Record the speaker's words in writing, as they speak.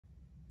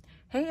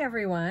Hey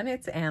everyone,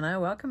 it's Anna.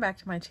 Welcome back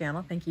to my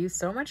channel. Thank you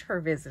so much for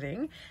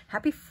visiting.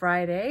 Happy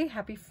Friday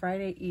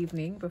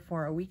evening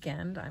before a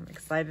weekend. I'm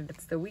excited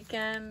it's the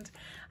weekend.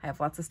 I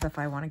have lots of stuff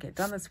I want to get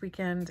done this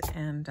weekend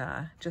and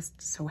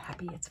just so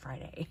happy it's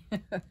Friday.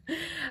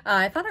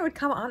 I thought I would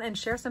come on and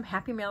share some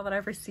happy mail that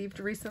I've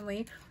received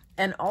recently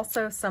and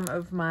also some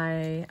of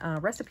my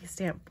Recipe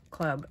Stamp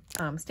Club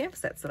stamp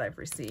sets that I've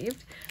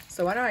received.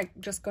 So why don't I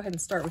just go ahead and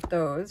start with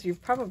those.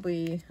 You've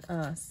probably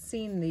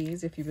seen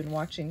these if you've been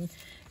watching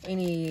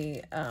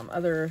any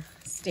other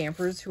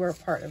stampers who are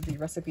part of the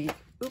Recipe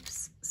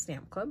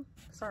Stamp Club.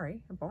 Sorry,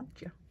 I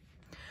bumped you.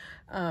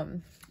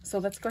 So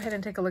let's go ahead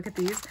and take a look at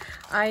these.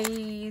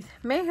 I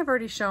may have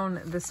already shown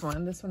this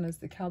one. This one is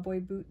the cowboy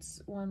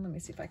boots one. Let me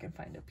see if I can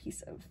find a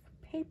piece of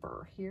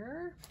paper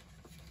here.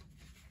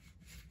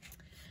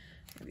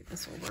 Maybe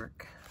this will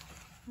work.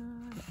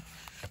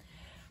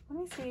 Let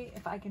me see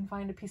if I can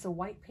find a piece of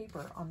white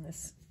paper on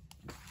this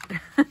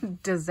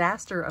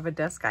disaster of a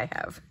desk I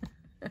have.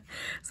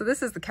 So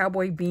this is the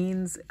Cowboy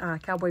Beans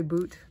cowboy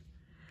boot.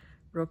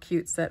 Real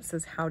cute set.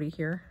 Says howdy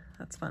here.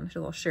 That's fun. A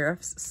little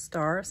sheriff's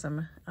star,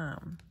 some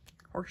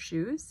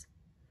horseshoes,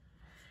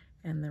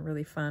 and the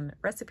really fun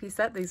recipe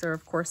set. These are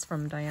of course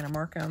from Diana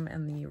Markham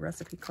and the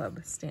Recipe Club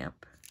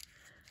Stamp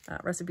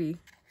Recipe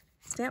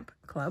Stamp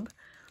Club.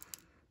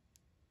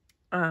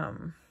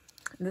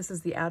 This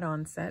is the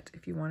add-on set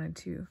if you wanted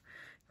to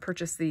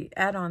purchase the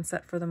add-on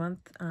set for the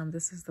month.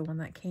 This is the one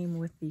that came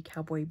with the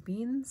Cowboy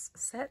Beans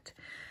set.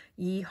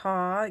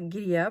 Yeehaw,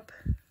 giddy up.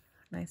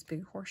 Nice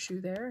big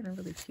horseshoe there and a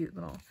really cute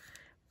little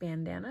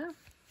bandana.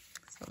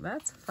 So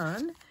that's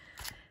fun.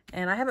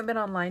 And I haven't been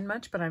online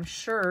much, but I'm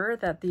sure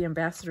that the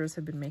ambassadors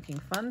have been making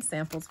fun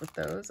samples with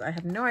those. I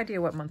have no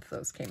idea what month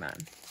those came on.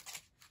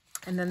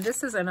 And then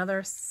this is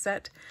another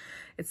set.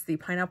 It's the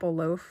pineapple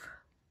loaf.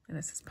 And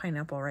this is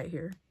pineapple right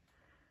here.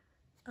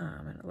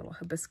 And a little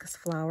hibiscus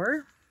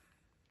flower.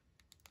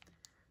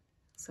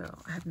 So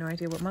I have no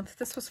idea what month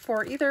this was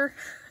for either.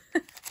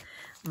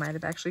 Might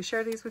have actually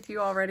shared these with you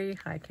already.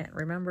 I can't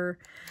remember.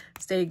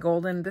 Stay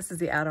golden. This is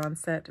the add-on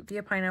set. Be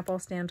a pineapple,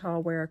 stand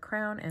tall, wear a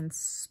crown, and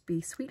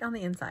be sweet on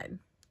the inside.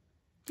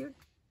 Cute.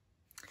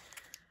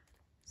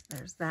 So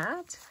there's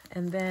that.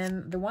 And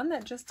then the one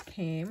that just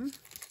came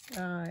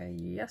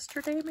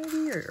yesterday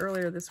maybe, or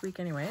earlier this week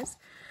anyways.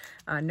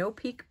 No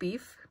Peak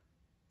Beef.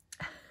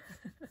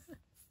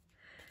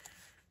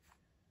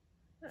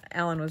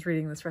 Alan was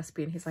reading this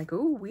recipe and he's like,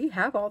 "Ooh, we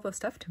have all the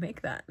stuff to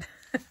make that."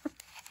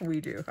 We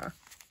do, huh?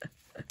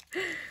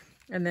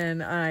 And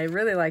then I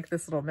really like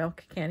this little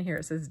milk can here.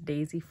 It says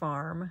Daisy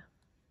Farm.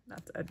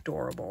 That's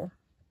adorable.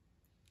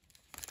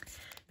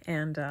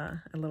 And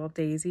a little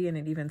daisy and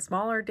an even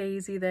smaller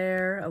daisy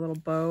there, a little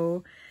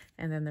bow,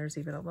 and then there's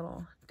even a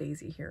little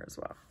daisy here as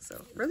well.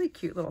 So really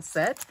cute little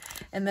set.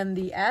 And then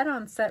the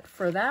add-on set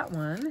for that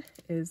one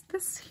is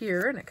this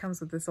here, and it comes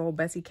with this old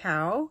Bessie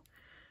cow.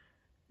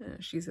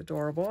 She's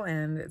adorable,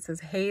 and it says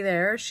hey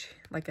there,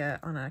 like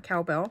on a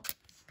cowbell.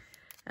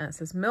 And it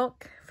says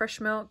milk, fresh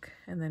milk,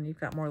 and then you've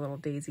got more little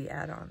daisy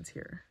add-ons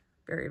here.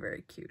 Very,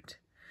 very cute.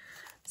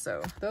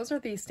 So those are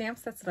the stamp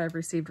sets that I've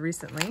received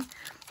recently.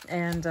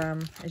 And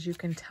as you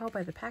can tell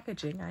by the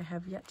packaging, I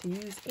have yet to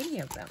use any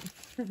of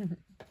them.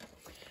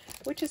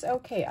 Which is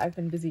okay. I've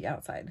been busy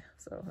outside,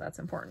 so that's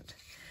important.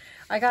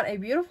 I got a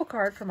beautiful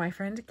card from my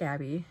friend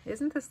Gabby.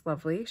 Isn't this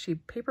lovely? She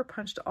paper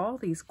punched all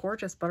these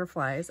gorgeous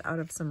butterflies out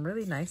of some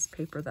really nice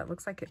paper that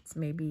looks like it's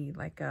maybe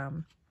like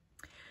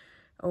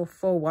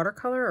faux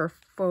watercolor or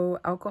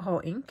faux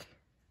alcohol ink.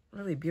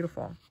 Really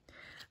beautiful.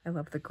 I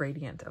love the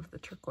gradient of the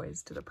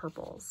turquoise to the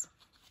purples.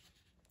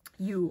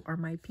 You are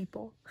my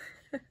people.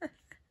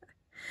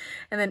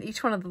 And then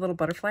each one of the little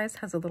butterflies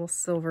has a little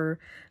silver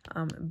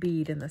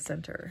bead in the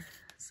center.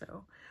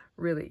 So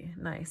really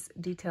nice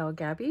detail,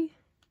 Gabby.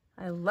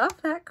 I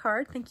love that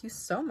card. Thank you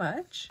so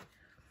much.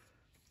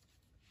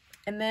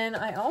 And then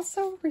I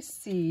also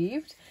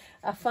received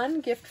a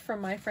fun gift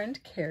from my friend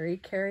Carrie.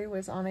 Carrie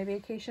was on a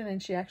vacation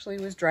and she actually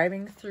was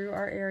driving through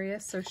our area,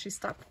 so she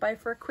stopped by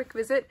for a quick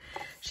visit.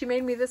 She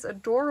made me this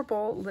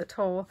adorable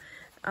little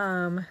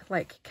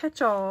like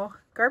catch-all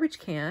garbage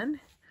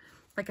can,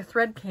 like a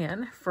thread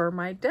can for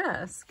my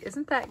desk.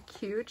 Isn't that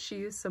cute? She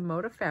used some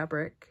Moda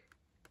fabric.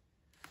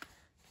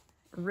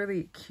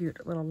 Really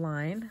cute little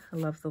line. I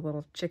love the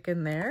little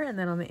chicken there. And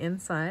then on the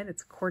inside,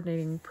 it's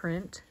coordinating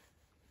print.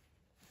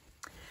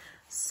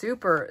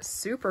 Super,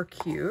 super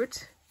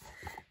cute.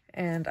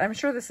 And I'm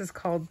sure this is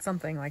called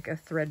something like a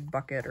thread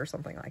bucket or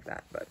something like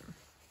that. But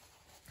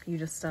you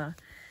just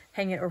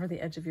hang it over the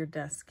edge of your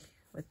desk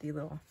with the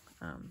little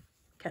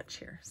catch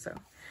here. So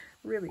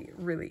really,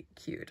 really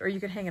cute. Or you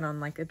could hang it on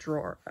like a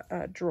drawer,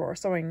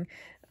 sewing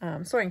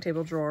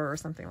table drawer or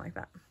something like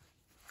that.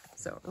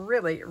 So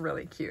really,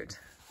 really cute.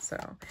 So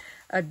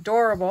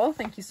adorable.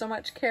 Thank you so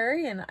much,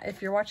 Carrie. And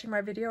if you're watching my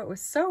video, it was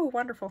so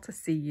wonderful to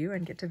see you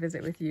and get to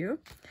visit with you.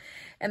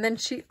 And then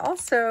she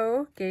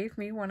also gave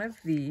me one of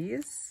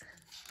these.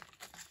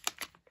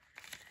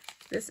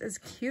 This is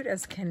cute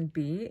as can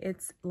be.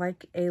 It's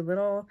like a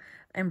little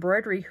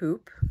embroidery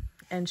hoop.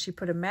 And she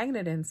put a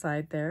magnet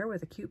inside there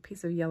with a cute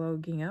piece of yellow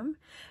gingham.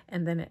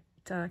 And then it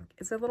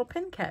is a little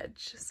pin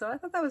catch. So I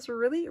thought that was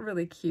really,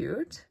 really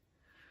cute.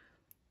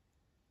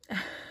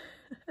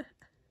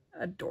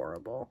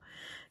 Adorable.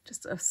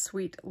 Just a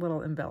sweet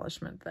little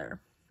embellishment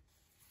there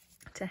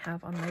to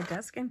have on my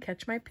desk and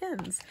catch my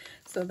pins.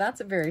 So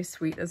that's very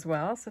sweet as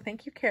well. So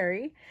thank you,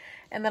 Carrie.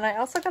 And then I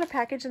also got a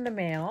package in the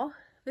mail.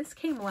 This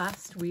came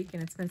last week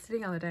and it's been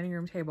sitting on the dining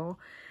room table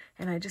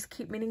and I just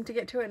keep meaning to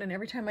get to it. And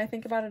every time I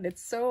think about it,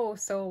 it's so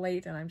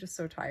late and I'm just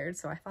so tired.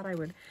 So I thought I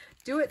would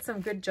do it some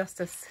good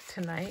justice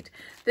tonight.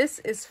 This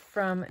is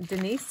from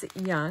Denise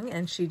Young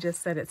and she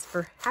just said it's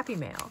for Happy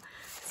Mail.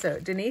 So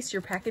Denise,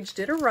 your package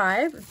did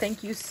arrive.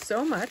 Thank you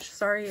so much.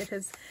 Sorry it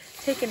has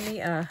taken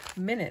me a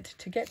minute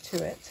to get to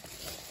it.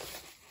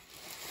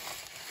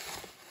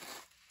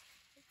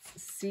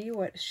 Let's see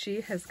what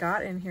she has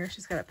got in here.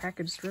 She's got it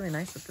packaged really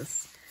nice with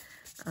this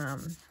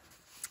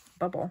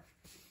bubble.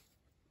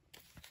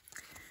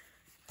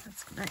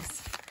 That's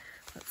nice.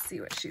 Let's see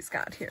what she's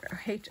got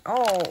here.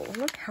 Oh,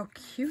 look how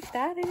cute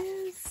that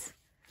is.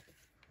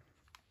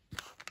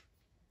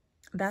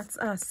 That's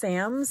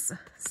Sam's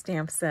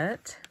stamp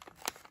set.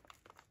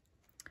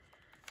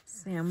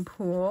 Sam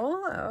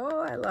Poole.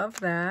 Oh, I love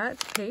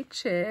that. Hey,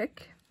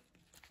 Chick.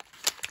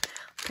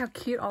 Look how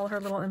cute all her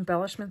little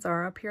embellishments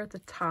are up here at the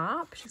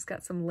top. She's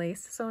got some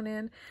lace sewn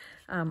in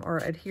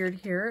or adhered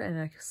here and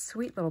a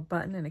sweet little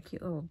button and a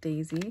cute little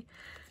daisy.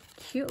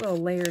 Cute little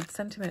layered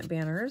sentiment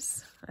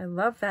banners. I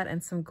love that.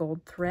 And some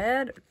gold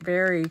thread.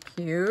 Very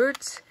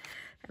cute.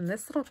 And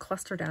this little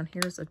cluster down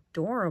here is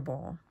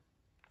adorable.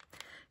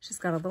 She's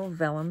got a little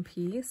vellum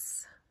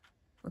piece.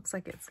 Looks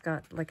like it's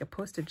got like a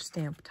postage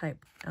stamp type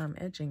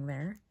edging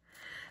there.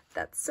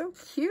 That's so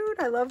cute.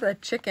 I love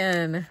that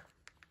chicken.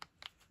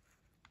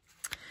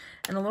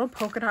 And a little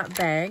polka dot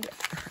bag.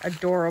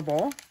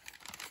 Adorable.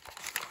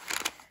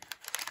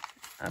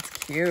 That's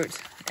cute.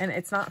 And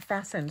it's not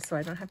fastened, so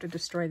I don't have to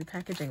destroy the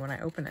packaging when I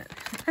open it.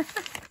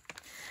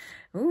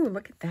 Ooh,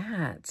 look at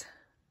that.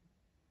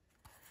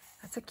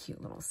 That's a cute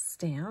little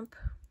stamp.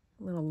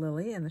 Little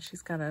lily. And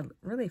she's got a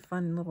really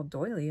fun little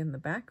doily in the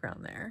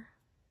background there.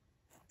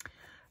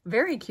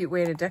 Very cute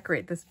way to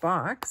decorate this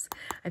box.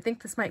 I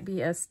think this might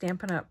be a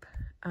Stampin' Up!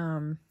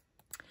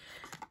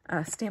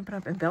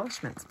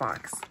 Embellishments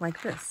box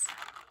like this.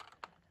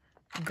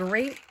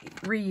 Great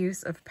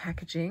reuse of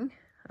packaging.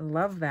 I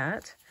love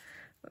that.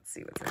 Let's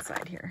see what's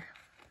inside here.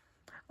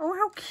 Oh,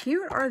 how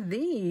cute are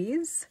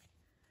these?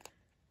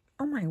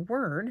 Oh my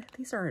word,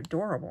 these are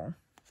adorable.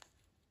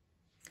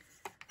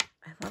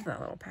 I love that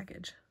little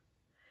package.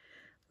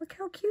 Look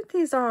how cute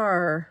these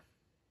are.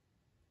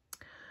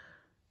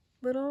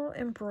 Little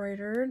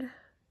embroidered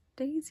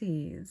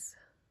daisies.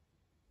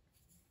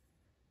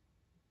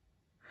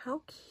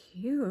 How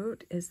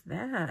cute is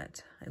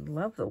that? I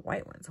love the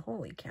white ones.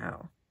 Holy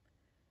cow.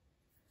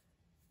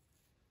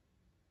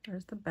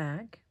 There's the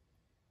back.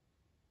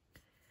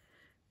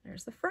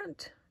 There's the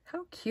front.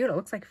 How cute. It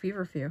looks like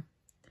feverfew,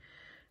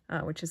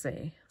 which is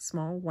a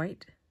small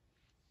white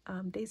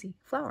daisy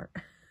flower.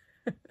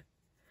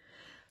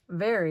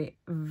 Very,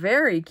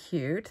 very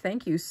cute.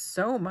 Thank you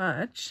so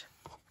much.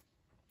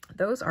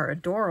 Those are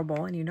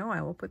adorable, and you know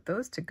I will put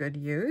those to good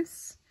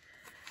use.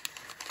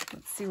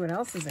 Let's see what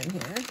else is in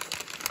here.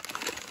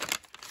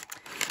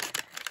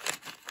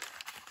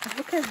 Oh,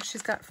 look at how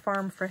she's got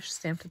Farm Fresh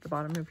stamped at the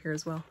bottom of here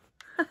as well.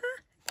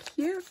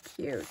 Cute,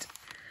 cute.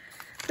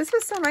 This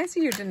was so nice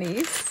of you,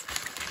 Denise.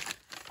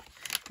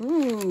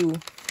 Ooh.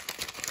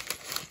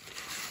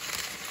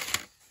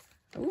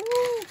 Ooh,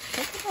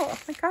 oh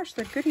my gosh,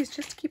 the goodies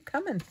just keep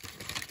coming.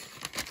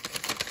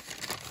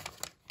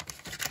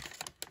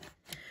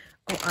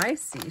 Oh, I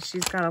see.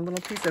 She's got a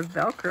little piece of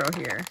Velcro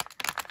here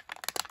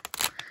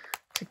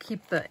to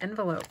keep the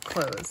envelope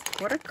closed.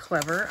 What a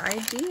clever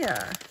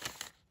idea.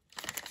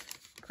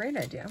 Great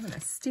idea. I'm going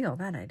to steal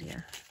that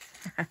idea.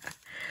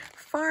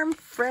 Farm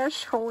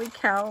Fresh. Holy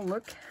cow.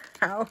 Look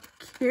how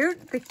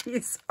cute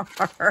these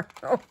are.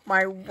 Oh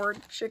my word.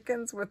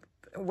 Chickens with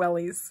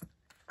wellies.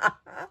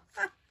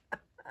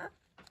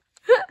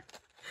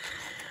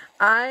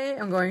 I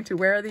am going to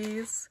wear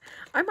these.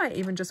 I might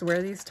even just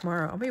wear these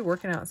tomorrow. I'll be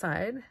working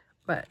outside,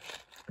 but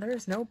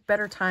there's no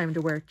better time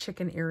to wear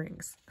chicken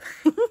earrings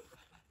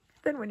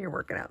than when you're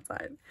working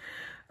outside.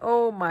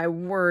 Oh my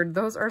word.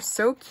 Those are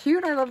so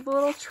cute. I love the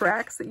little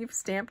tracks that you've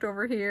stamped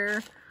over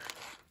here.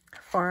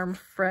 Farm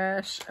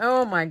Fresh.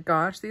 Oh my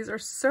gosh. These are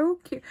so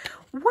cute.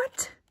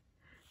 What?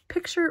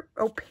 Picture.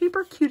 Oh,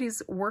 Paper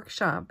Cuties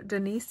Workshop.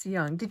 Denise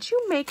Young. Did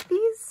you make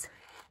these?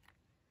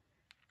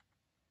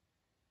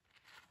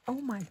 Oh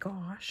my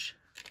gosh.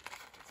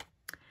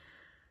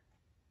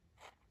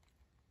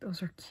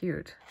 Those are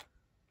cute.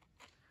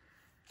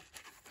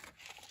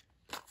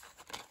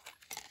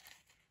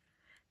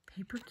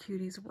 Paper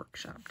Cuties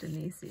Workshop,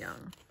 Denise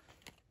Young.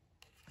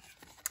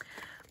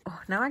 Oh,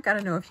 now I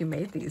gotta know if you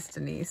made these,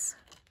 Denise.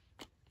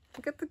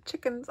 Look at the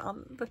chickens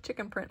on the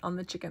chicken print on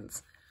the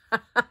chickens.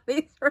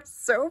 These are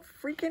so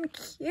freaking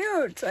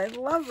cute. I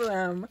love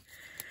them.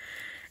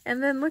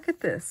 And then look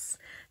at this.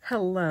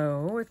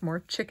 Hello, with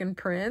more chicken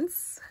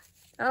prints.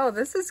 Oh,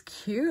 this is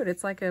cute.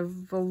 It's like a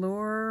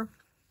velour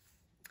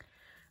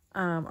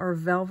or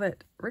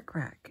velvet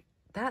rickrack.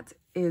 That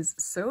is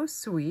so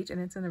sweet,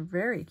 and it's in a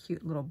very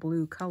cute little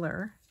blue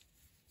color.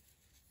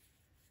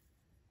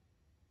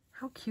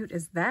 How cute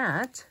is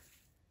that?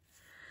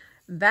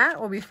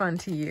 That will be fun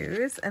to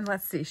use. And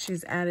let's see,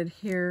 she's added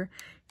here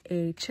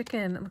a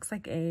chicken, it looks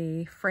like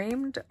a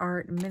framed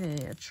art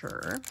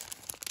miniature.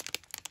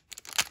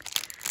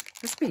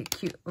 This would be a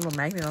cute little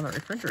magnet on the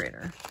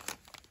refrigerator.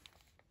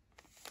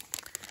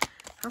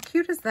 How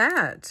cute is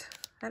that?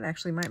 That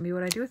actually might be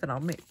what I do with it.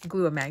 I'll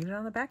glue a magnet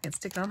on the back and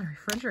stick it on the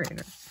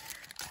refrigerator.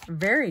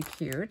 Very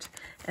cute.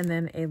 And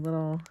then a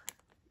little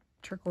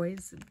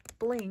turquoise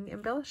bling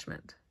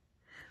embellishment.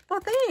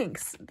 Well,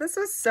 thanks. This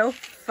was so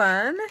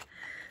fun.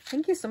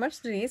 Thank you so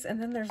much, Denise.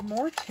 And then there's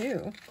more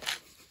too.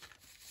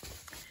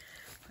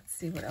 Let's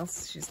see what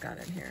else she's got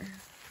in here.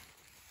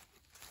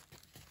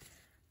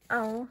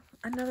 Oh,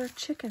 another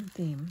chicken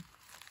theme.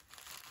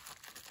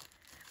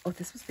 Oh,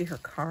 this must be her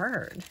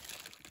card.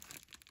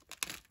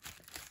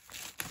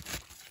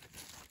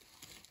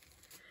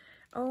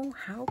 Oh,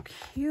 how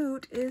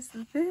cute is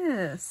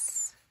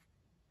this?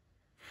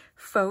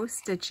 Faux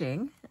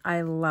stitching.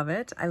 I love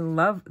it. I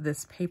love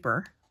this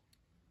paper.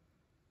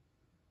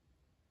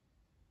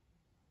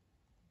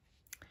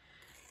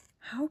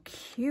 How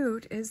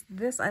cute is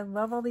this? I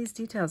love all these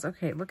details.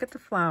 Okay, look at the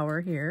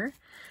flower here.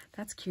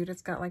 That's cute.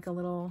 It's got like a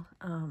little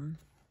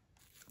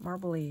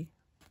marbly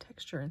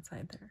texture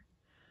inside there,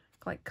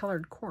 like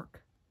colored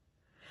cork.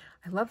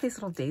 I love these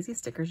little daisy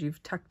stickers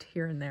you've tucked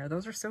here and there.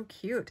 Those are so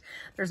cute.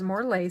 There's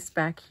more lace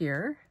back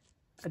here.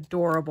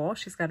 Adorable.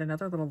 She's got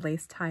another little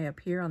lace tie up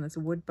here on this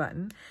wood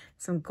button.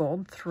 Some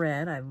gold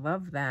thread. I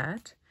love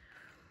that.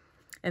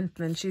 And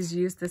then she's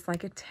used this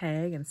like a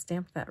tag and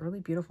stamped that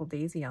really beautiful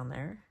daisy on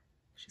there.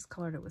 She's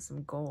colored it with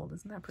some gold.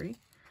 Isn't that pretty?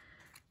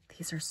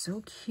 These are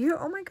so cute.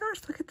 Oh my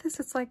gosh, look at this.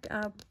 It's like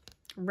a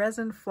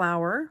resin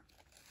flower.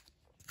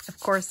 Of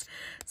course,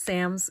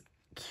 Sam's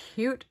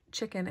cute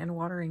chicken and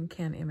watering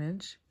can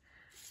image.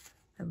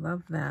 I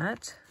love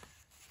that.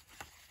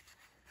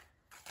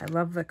 I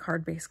love the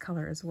card base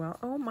color as well.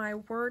 Oh my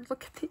word,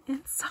 look at the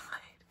inside.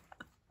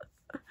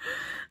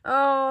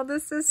 Oh,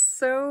 this is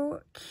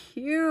so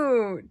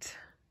cute.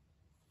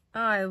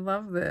 Oh, I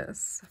love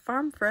this.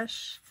 Farm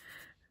Fresh.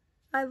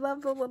 I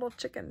love the little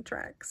chicken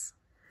tracks.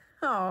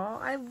 Oh,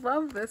 I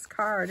love this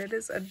card. It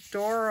is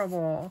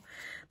adorable.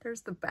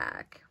 There's the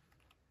back.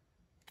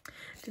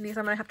 Denise,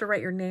 I'm going to have to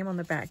write your name on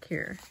the back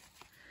here.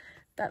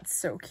 That's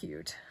so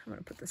cute. I'm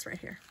going to put this right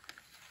here.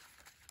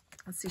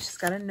 Let's see, she's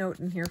got a note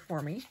in here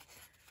for me.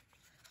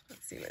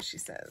 Let's see what she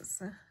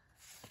says.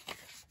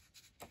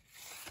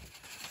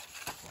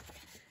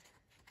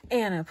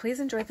 Anna, please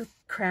enjoy the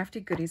crafty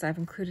goodies I've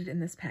included in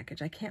this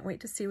package. I can't wait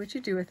to see what you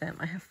do with them.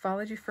 I have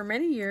followed you for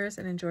many years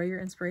and enjoy your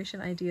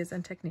inspiration, ideas,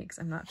 and techniques.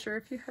 I'm not sure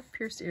if you have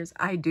pierced ears.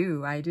 I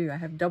do. I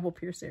have double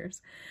pierced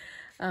ears.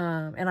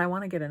 And I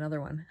want to get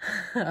another one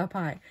up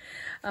high.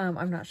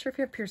 I'm not sure if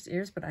you have pierced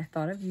ears, but I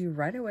thought of you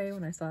right away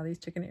when I saw these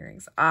chicken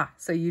earrings. Ah,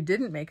 so you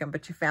didn't make them,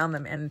 but you found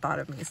them and thought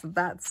of me. So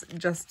that's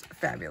just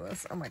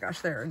fabulous. Oh my gosh,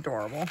 they're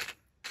adorable.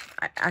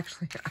 I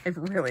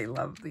really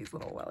love these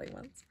little welly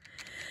ones.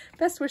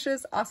 Best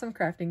wishes, awesome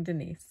crafting,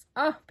 Denise.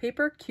 Ah,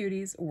 Paper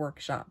Cuties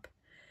Workshop.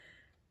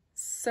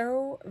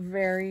 So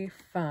very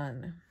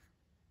fun.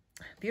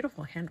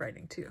 Beautiful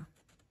handwriting too.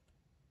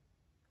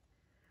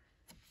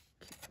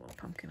 Cute little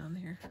pumpkin on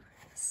there.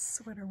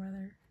 Sweater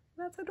weather.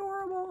 That's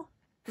adorable.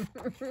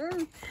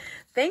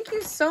 Thank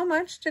you so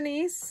much,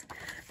 Denise.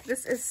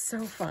 This is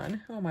so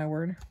fun. Oh my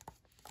word.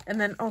 And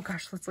then, oh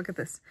gosh, let's look at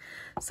this.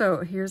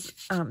 So here's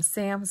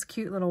Sam's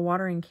cute little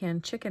watering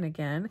can chicken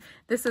again.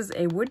 This is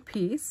a wood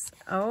piece.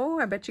 Oh,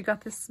 I bet you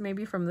got this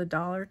maybe from the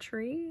Dollar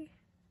Tree.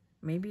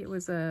 Maybe it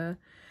was a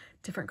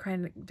different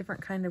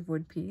kind of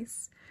wood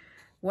piece.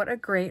 What a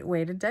great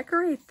way to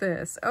decorate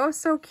this. Oh,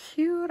 so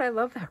cute. I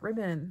love that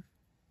ribbon.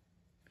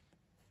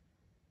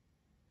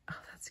 Oh,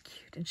 that's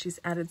cute. And she's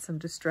added some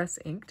distress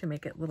ink to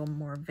make it a little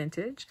more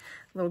vintage.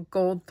 Little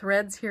gold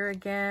threads here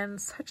again.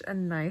 Such a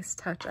nice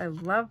touch. I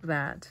love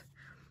that.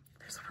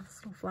 There's one of those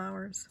little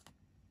flowers.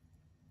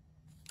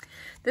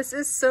 This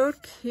is so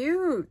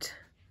cute.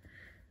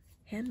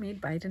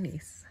 Handmade by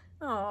Denise.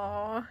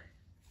 Aww.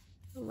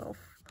 A little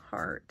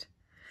heart.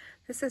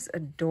 This is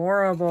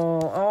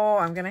adorable. Oh,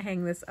 I'm going to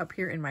hang this up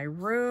here in my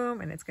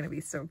room and it's going to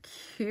be so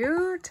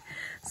cute.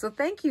 So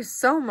thank you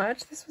so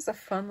much. This was a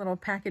fun little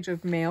package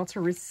of mail to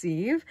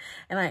receive.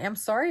 And I am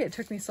sorry it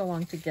took me so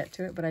long to get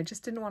to it, but I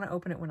just didn't want to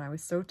open it when I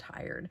was so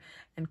tired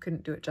and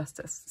couldn't do it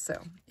justice.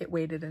 So it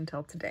waited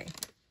until today.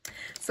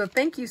 So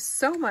thank you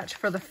so much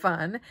for the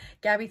fun.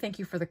 Gabby, thank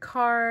you for the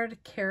card.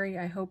 Carrie,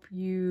 I hope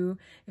you,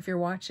 if you're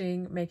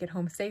watching, make it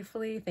home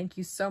safely. Thank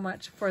you so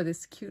much for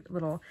this cute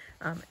little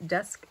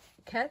desk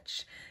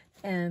catch.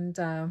 And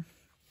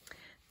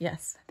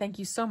yes, thank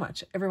you so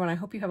much, everyone. I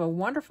hope you have a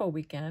wonderful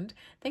weekend.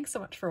 Thanks so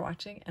much for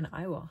watching, and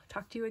I will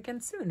talk to you again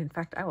soon. In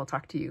fact, I will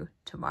talk to you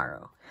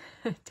tomorrow.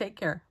 Take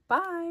care.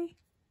 Bye.